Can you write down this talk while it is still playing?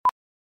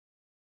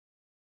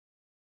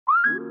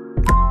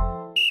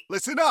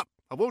Listen up.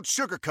 I won't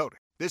sugarcoat it.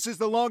 This is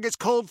the longest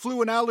cold,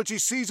 flu, and allergy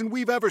season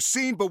we've ever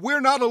seen, but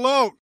we're not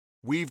alone.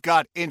 We've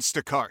got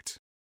Instacart.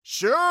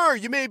 Sure,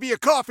 you may be a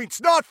coughing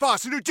snot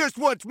faucet who just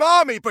wants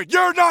mommy, but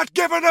you're not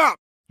giving up.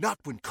 Not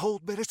when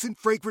cold medicine,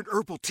 fragrant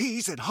herbal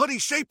teas, and honey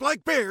shaped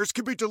like bears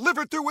can be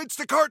delivered through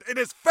Instacart in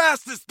as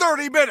fast as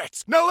 30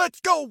 minutes. Now let's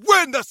go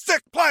win the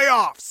sick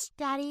playoffs.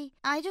 Daddy,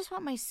 I just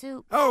want my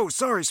soup. Oh,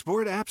 sorry,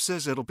 Sport. App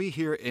says it'll be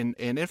here in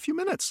a few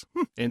minutes.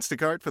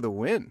 Instacart for the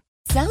win.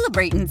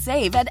 Celebrate and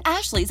save at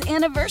Ashley's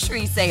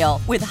Anniversary Sale.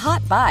 With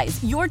Hot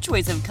Buys, your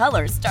choice of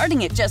colors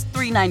starting at just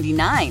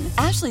 $3.99.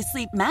 Ashley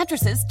Sleep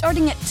mattresses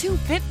starting at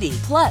 $2.50.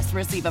 Plus,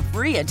 receive a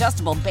free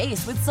adjustable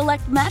base with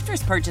select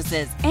mattress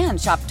purchases. And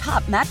shop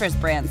top mattress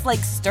brands like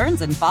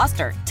Stearns &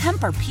 Foster,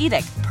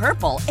 Tempur-Pedic,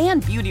 Purple,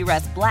 and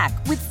Beautyrest Black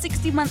with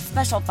 60-month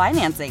special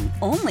financing.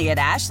 Only at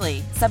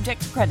Ashley.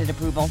 Subject to credit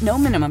approval. No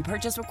minimum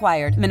purchase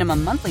required.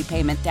 Minimum monthly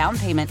payment, down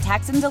payment,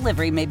 tax, and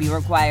delivery may be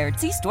required.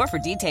 See store for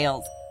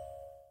details.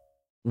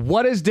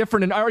 What is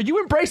different? And are you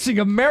embracing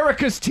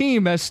America's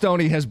team, as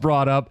Stoney has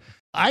brought up?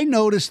 I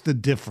noticed the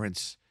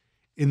difference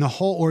in the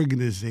whole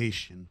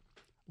organization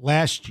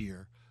last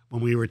year when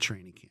we were at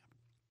training camp.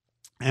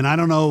 And I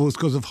don't know if it was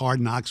because of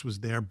Hard Knocks was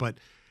there, but,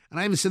 and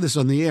I even said this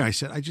on the air, I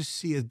said, I just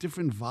see a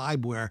different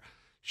vibe where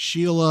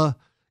Sheila,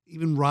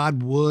 even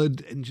Rod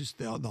Wood, and just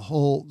the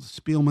whole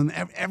Spielman,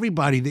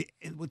 everybody,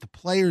 with the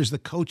players, the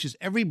coaches,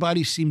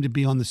 everybody seemed to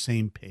be on the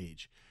same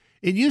page.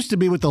 It used to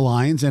be with the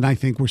Lions, and I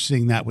think we're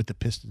seeing that with the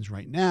Pistons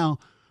right now,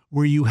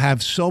 where you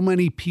have so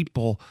many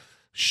people,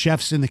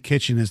 chefs in the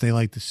kitchen, as they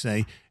like to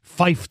say,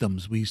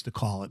 fiefdoms, we used to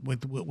call it,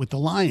 with the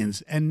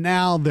Lions. And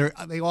now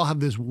they all have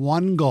this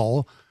one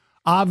goal.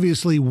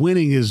 Obviously,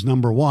 winning is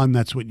number one.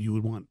 That's what you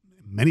would want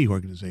many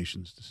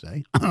organizations to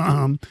say.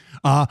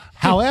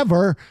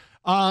 However,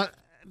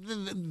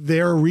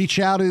 their reach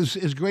out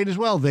is great as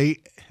well. They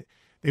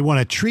want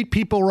to treat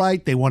people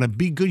right. They want to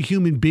be good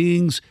human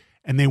beings.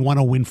 And they want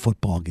to win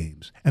football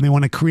games. And they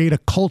want to create a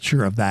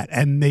culture of that.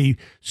 And they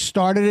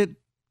started it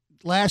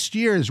last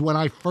year is when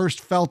I first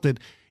felt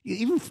it.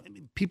 Even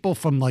people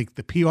from like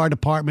the PR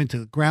department to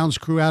the grounds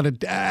crew out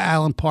at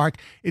Allen Park,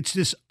 it's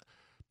this,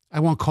 I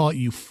won't call it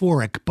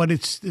euphoric, but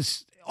it's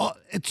this,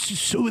 it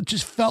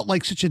just felt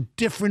like such a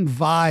different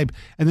vibe.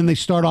 And then they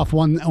start off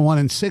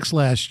 1-6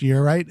 last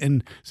year, right?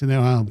 And so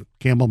now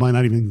Campbell might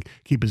not even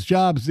keep his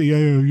job.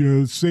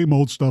 Yeah, same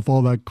old stuff,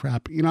 all that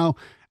crap, you know?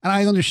 And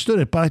I understood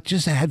it, but I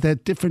just had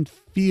that different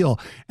feel.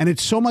 And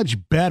it's so much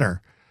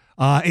better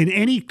in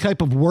any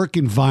type of work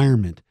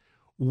environment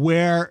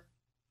where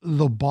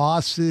the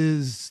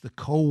bosses, the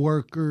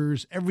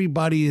coworkers,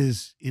 everybody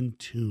is in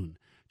tune,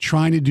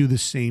 trying to do the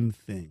same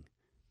thing.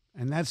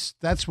 And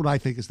that's what I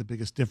think is the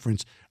biggest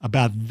difference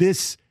about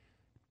this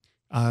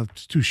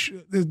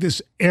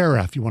this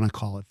era, if you want to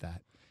call it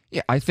that.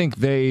 Yeah, I think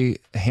they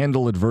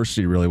handle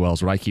adversity really well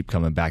is what I keep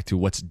coming back to.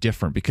 What's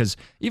different? Because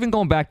even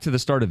going back to the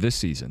start of this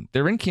season,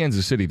 they're in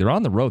Kansas City. They're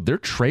on the road. They're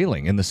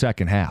trailing in the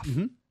second half.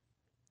 Mm-hmm.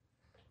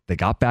 They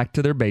got back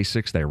to their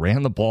basics. They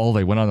ran the ball.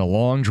 They went on a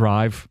long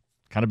drive,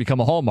 kind of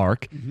become a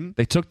hallmark. Mm-hmm.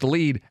 They took the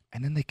lead,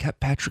 and then they kept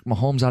Patrick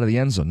Mahomes out of the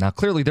end zone. Now,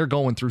 clearly, they're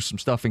going through some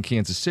stuff in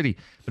Kansas City,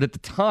 but at the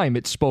time,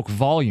 it spoke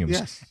volumes.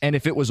 Yes. And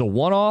if it was a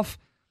one-off,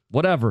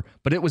 whatever,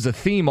 but it was a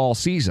theme all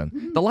season.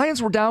 Mm-hmm. The Lions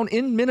were down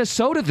in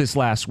Minnesota this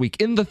last week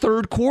in the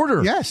third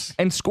quarter. Yes.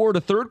 And scored a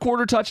third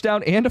quarter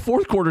touchdown and a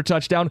fourth quarter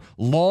touchdown.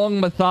 Long,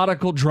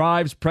 methodical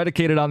drives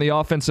predicated on the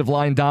offensive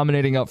line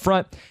dominating up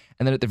front.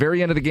 And then at the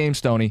very end of the game,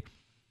 Stoney,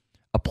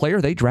 a player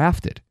they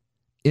drafted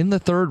in the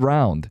third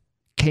round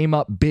came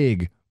up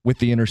big with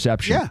the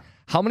interception. Yeah.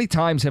 How many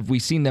times have we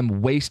seen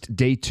them waste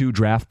day 2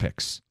 draft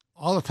picks?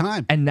 All the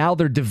time. And now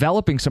they're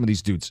developing some of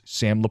these dudes.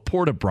 Sam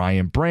Laporta,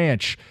 Brian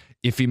Branch,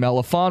 Ife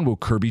Melifonwu,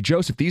 Kirby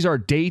Joseph. These are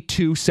day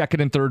 2,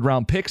 second, and third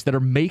round picks that are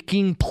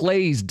making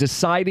plays,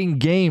 deciding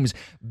games,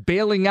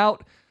 bailing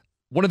out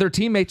one of their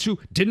teammates who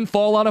didn't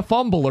fall on a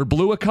fumble or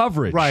blew a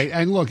coverage. Right.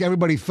 And look,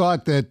 everybody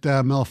thought that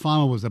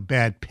Melifonwu was a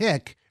bad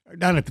pick.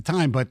 Not at the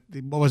time, but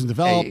it wasn't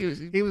developed.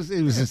 He was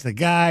just a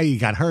guy. He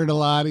got hurt a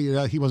lot. He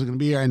wasn't going to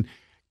be here. And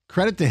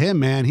credit to him,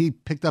 man. He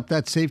picked up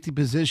that safety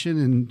position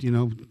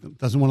and,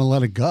 doesn't want to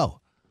let it go.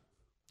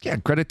 Yeah,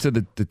 credit to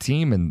the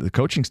team and the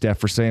coaching staff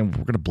for saying we're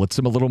going to blitz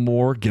him a little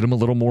more, get him a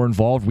little more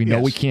involved. We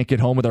know we can't get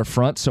home with our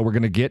front, so we're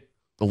going to get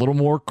a little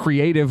more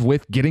creative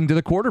with getting to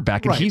the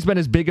quarterback. And he's been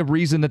as big a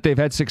reason that they've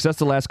had success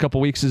the last couple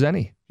weeks as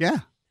any. Yeah.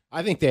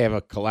 I think they have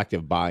a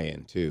collective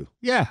buy-in, too.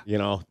 Yeah.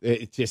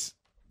 It's just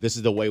this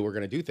is the way we're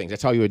going to do things.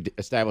 That's how you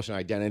establish an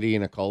identity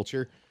and a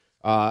culture.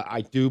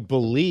 I do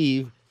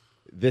believe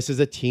this is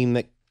a team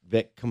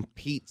that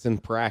competes in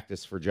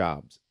practice for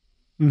jobs.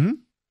 Mm-hmm.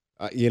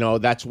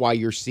 That's why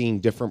you're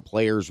seeing different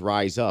players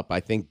rise up. I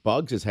think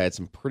Bugs has had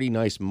some pretty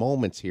nice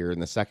moments here in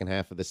the second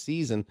half of the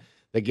season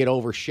that get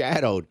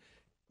overshadowed.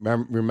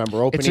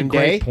 Remember opening it's a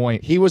great day?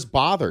 Point. He was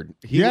bothered.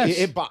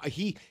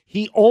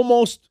 He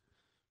almost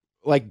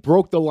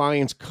broke the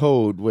Lions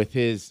code with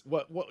his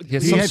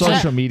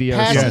social media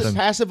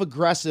passive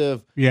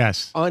aggressive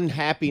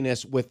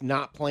unhappiness with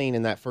not playing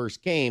in that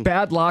first game.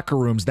 Bad locker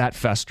rooms that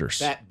festers.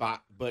 That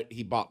but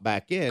he bought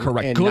back in.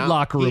 Correct. And Good now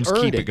locker he rooms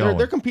earned keep it going.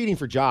 They're competing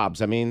for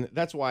jobs. I mean,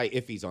 that's why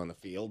Iffy's on the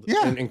field.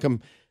 Yeah.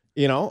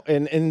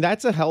 And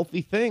that's a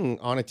healthy thing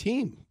on a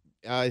team.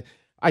 I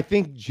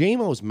think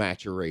JMO's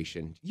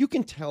maturation, you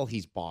can tell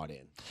he's bought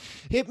in.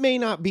 It may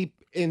not be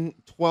in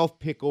 12th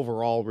pick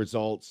overall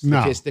results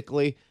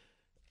statistically.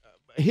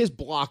 No. His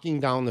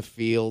blocking down the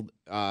field,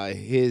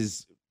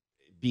 his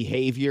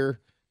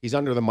behavior, he's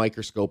under the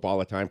microscope all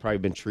the time, probably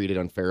been treated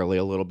unfairly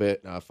a little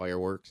bit,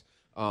 fireworks.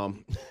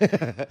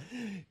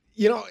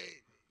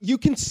 You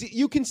can see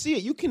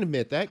it. You can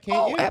admit that,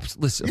 can't you?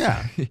 Absolutely. Listen,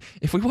 yeah.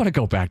 If we want to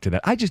go back to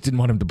that, I just didn't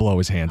want him to blow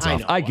his hands off.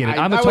 know. I get it.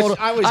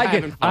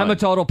 I'm a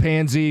total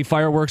pansy.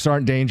 Fireworks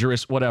aren't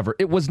dangerous. Whatever.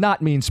 It was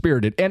not mean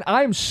spirited, and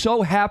I'm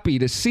so happy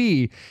to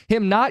see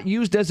him not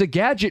used as a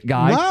gadget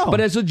guy, but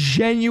as a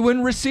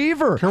genuine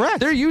receiver. Correct.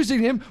 They're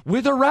using him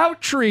with a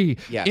route tree,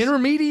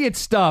 intermediate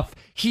stuff.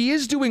 He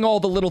is doing all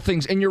the little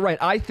things, and you're right.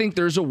 I think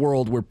there's a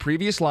world where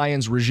previous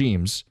Lions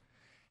regimes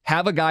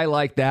have a guy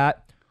like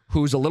that,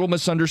 who's a little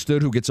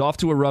misunderstood, who gets off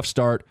to a rough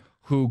start,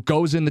 who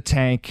goes in the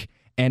tank,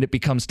 and it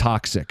becomes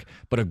toxic.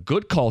 But a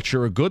good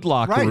culture, a good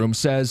locker room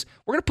says,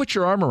 we're going to put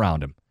your arm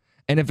around him.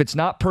 And if it's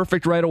not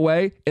perfect right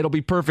away, it'll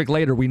be perfect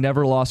later. We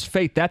never lost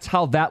faith. That's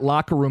how that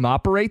locker room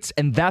operates,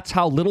 and that's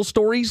how little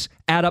stories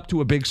add up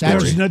to a big story.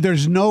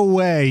 There's no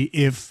way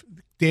if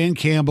Dan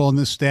Campbell and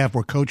this staff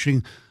were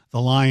coaching the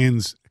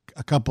Lions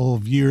a couple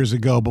of years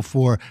ago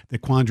before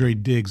that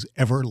Quandre Diggs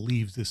ever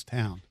leaves this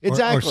town.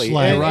 Exactly.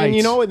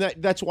 And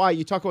that's why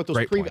you talk about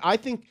those previous. I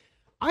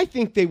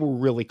think they were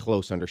really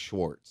close under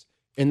Schwartz.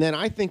 And then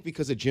I think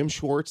because of Jim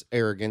Schwartz's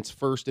arrogance,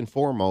 first and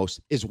foremost,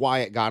 is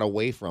why it got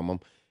away from them.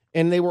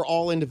 And they were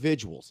all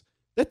individuals.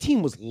 That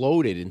team was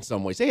loaded in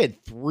some ways. They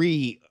had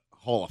 3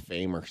 Hall of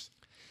Famers.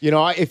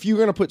 If you're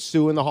going to put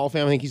Sue in the Hall of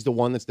Fame, I think he's the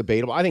one that's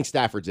debatable. I think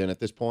Stafford's in at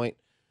this point.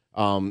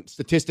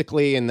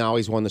 Statistically, and now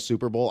he's won the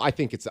Super Bowl. I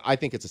think it's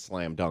a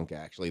slam dunk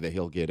actually that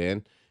he'll get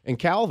in, and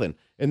Calvin,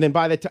 and then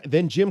by the time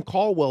then Jim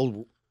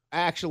Caldwell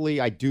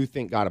actually I do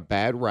think got a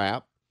bad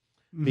rap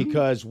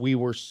because we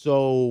were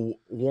so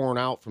worn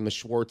out from the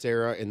Schwartz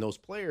era and those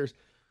players,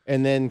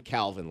 and then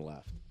Calvin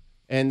left,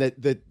 and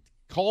the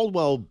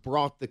Caldwell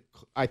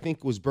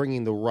was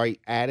bringing the right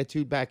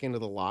attitude back into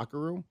the locker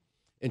room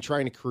and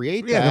trying to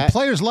create that. Yeah, the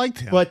players liked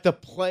him, but the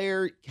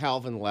player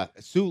Calvin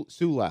left, Sue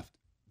left,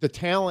 the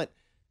talent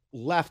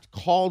left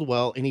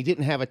Caldwell, and he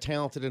didn't have a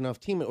talented enough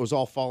team. It was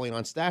all falling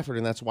on Stafford,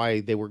 and that's why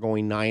they were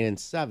going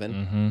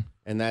 9-7,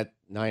 and that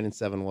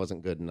 9-7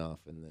 wasn't good enough,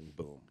 and then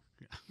boom.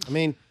 I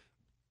mean,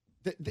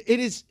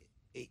 it's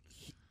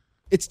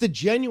the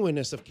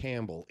genuineness of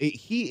Campbell.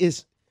 He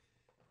is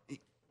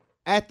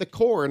at the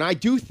core, and I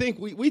do think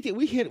we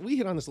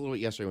hit on this a little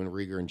bit yesterday when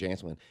Rieger and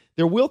Jansen went.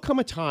 There will come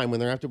a time when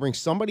they're going to have to bring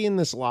somebody in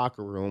this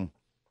locker room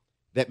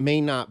that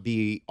may not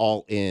be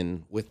all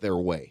in with their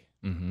way,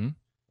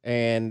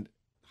 and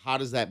how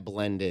does that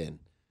blend in?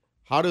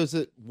 How does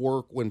it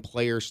work when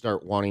players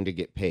start wanting to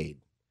get paid?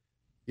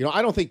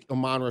 I don't think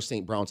Amon-Ra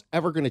St. Brown's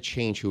ever going to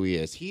change who he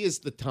is. He is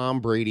the Tom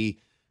Brady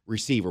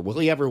receiver. Will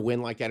he ever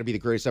win like that to be the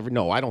greatest ever?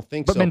 No, I don't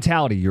think so. But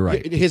mentality, you're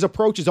right. His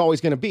approach is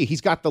always going to be,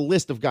 he's got the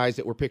list of guys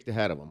that were picked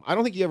ahead of him. I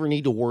don't think you ever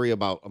need to worry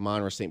about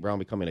Amon-Ra St. Brown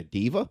becoming a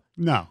diva.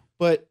 No.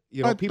 But,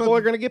 people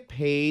are going to get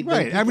paid.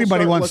 Right.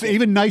 Everybody wants,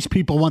 even nice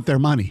people want their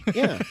money.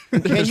 Yeah.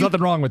 There's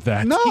nothing wrong with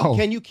that. No.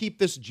 Can you keep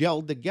this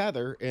gelled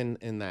together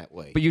in that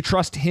way? But you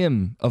trust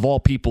him, of all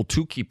people,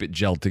 to keep it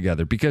gelled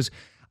together, because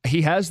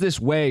he has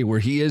this way where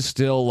he is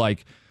still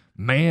like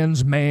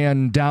man's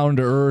man, down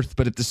to earth,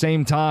 but at the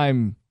same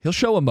time, he'll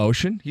show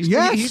emotion.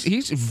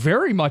 He's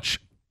very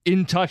much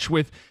in touch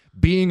with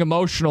being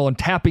emotional and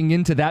tapping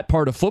into that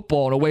part of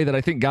football in a way that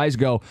I think guys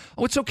go,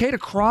 oh, it's okay to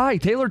cry.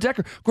 Taylor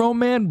Decker, grown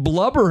man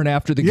blubbering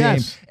after the game.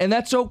 And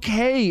that's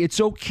okay.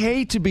 It's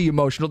okay to be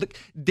emotional.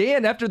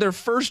 Dan, after their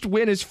first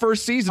win, his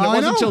first season, it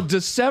wasn't until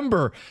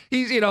December.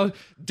 He's,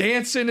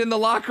 dancing in the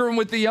locker room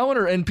with the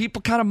owner, and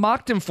people kind of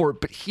mocked him for it.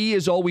 But he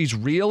is always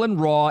real and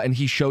raw, and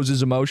he shows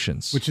his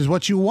emotions. Which is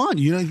what you want.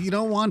 You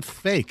don't want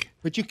fake.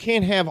 But you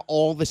can't have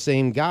all the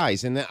same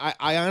guys. And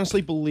I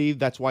honestly believe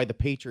that's why the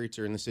Patriots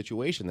are in the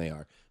situation they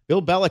are.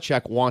 Bill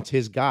Belichick wants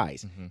his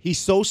guys. He's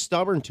so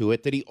stubborn to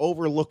it that he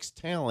overlooks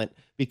talent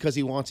because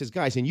he wants his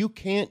guys. And you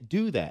can't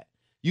do that.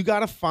 You got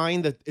to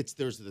find that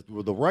there's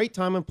the right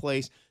time and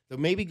place to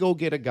maybe go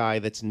get a guy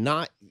that's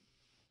not,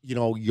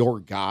 your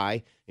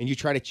guy, and you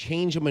try to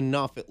change him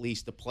enough at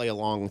least to play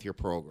along with your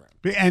program.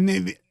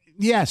 And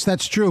yes,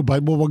 that's true.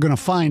 But what we're going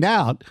to find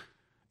out,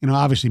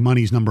 obviously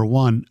money's number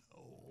one.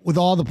 With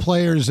all the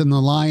players in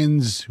the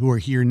Lions who are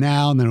here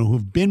now and who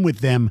have been with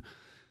them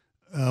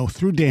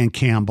through Dan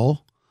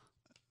Campbell,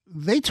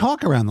 they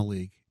talk around the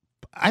league.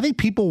 I think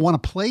people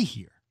want to play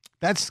here.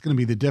 That's going to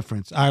be the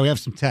difference. All right, we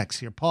have some texts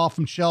here. Paul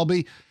from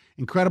Shelby,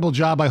 incredible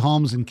job by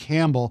Holmes and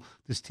Campbell.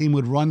 This team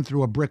would run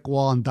through a brick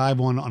wall and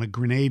dive on a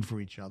grenade for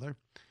each other.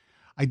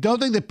 I don't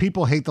think that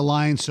people hate the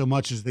Lions so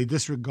much as they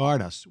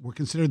disregard us. We're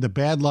considered the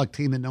bad luck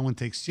team that no one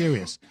takes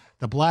serious,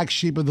 the black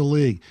sheep of the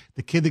league,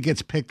 the kid that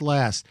gets picked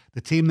last, the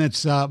team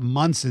that's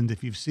Munson,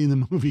 if you've seen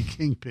the movie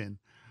Kingpin.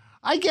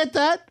 I get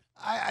that.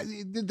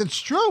 That's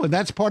true, and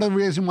that's part of the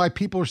reason why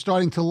people are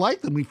starting to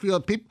like them. We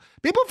feel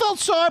people felt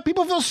sorry.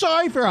 People feel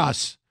sorry for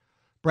us.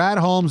 Brad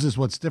Holmes is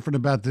what's different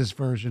about this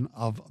version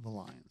of the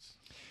Lions.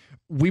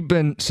 We've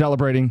been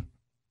celebrating,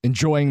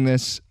 enjoying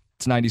this.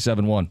 It's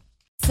 97.1.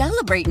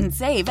 Celebrate and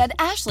save at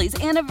Ashley's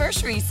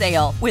Anniversary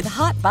Sale. With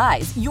Hot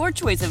Buys, your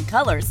choice of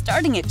colors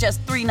starting at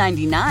just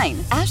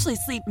 $3.99. Ashley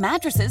Sleep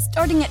mattresses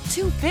starting at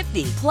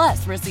 $2.50.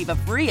 Plus, receive a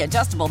free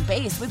adjustable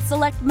base with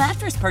select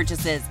mattress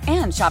purchases.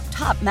 And shop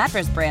top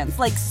mattress brands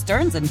like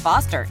Stearns &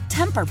 Foster,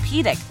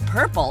 Tempur-Pedic,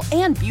 Purple,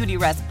 and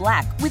Beautyrest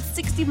Black with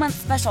 60-month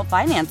special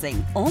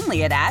financing.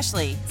 Only at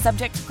Ashley.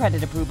 Subject to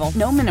credit approval.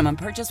 No minimum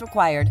purchase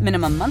required.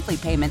 Minimum monthly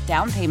payment,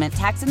 down payment,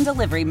 tax, and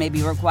delivery may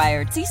be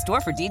required. See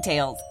store for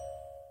details.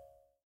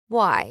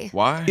 Why?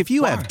 If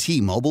you have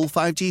T-Mobile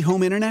 5G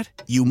home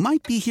internet, you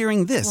might be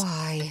hearing this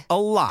Why? a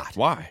lot.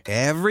 Why?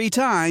 Every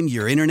time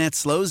your internet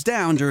slows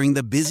down during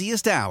the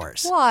busiest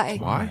hours.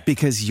 Why?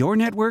 Because your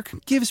network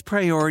gives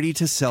priority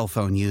to cell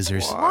phone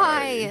users.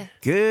 Why?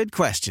 Good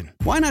question.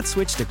 Why not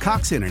switch to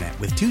Cox Internet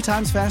with 2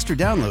 times faster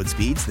download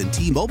speeds than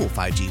T-Mobile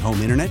 5G home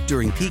internet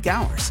during peak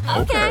hours?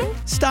 Okay.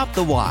 Stop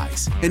the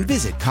whys and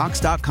visit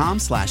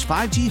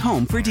cox.com/5G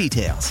home for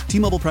details.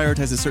 T-Mobile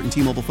prioritizes certain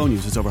T-Mobile phone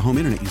users over home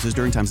internet users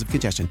during times of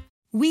congestion.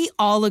 We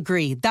all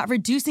agree that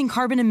reducing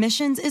carbon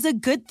emissions is a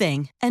good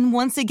thing. And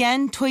once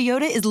again,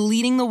 Toyota is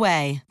leading the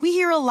way. We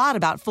hear a lot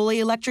about fully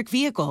electric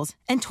vehicles,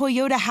 and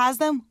Toyota has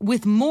them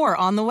with more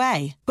on the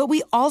way. But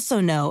we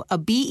also know a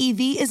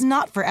BEV is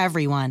not for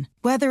everyone.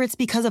 Whether it's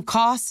because of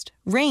cost,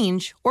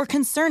 range, or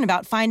concern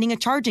about finding a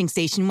charging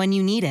station when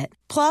you need it.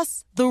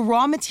 Plus, the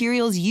raw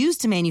materials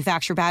used to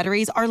manufacture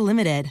batteries are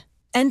limited.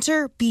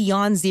 Enter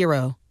Beyond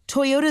Zero,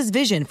 Toyota's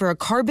vision for a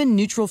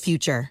carbon-neutral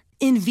future.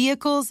 In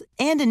vehicles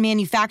and in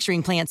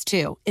manufacturing plants,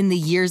 too, in the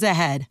years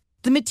ahead.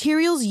 The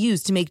materials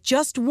used to make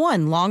just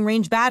one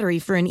long-range battery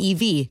for an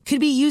EV could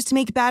be used to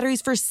make batteries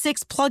for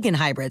 6 plug-in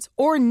hybrids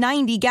or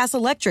 90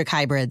 gas-electric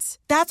hybrids.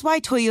 That's why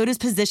Toyota's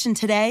position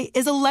today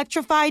is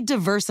electrified,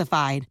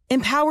 diversified,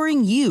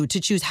 empowering you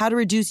to choose how to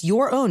reduce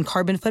your own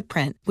carbon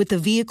footprint with the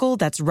vehicle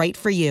that's right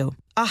for you.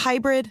 A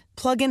hybrid,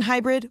 plug-in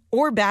hybrid,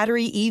 or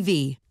battery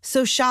EV.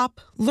 So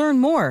shop, learn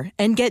more,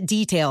 and get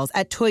details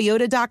at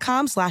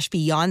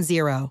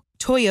toyota.com/beyondzero.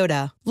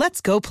 Toyota, let's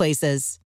go places.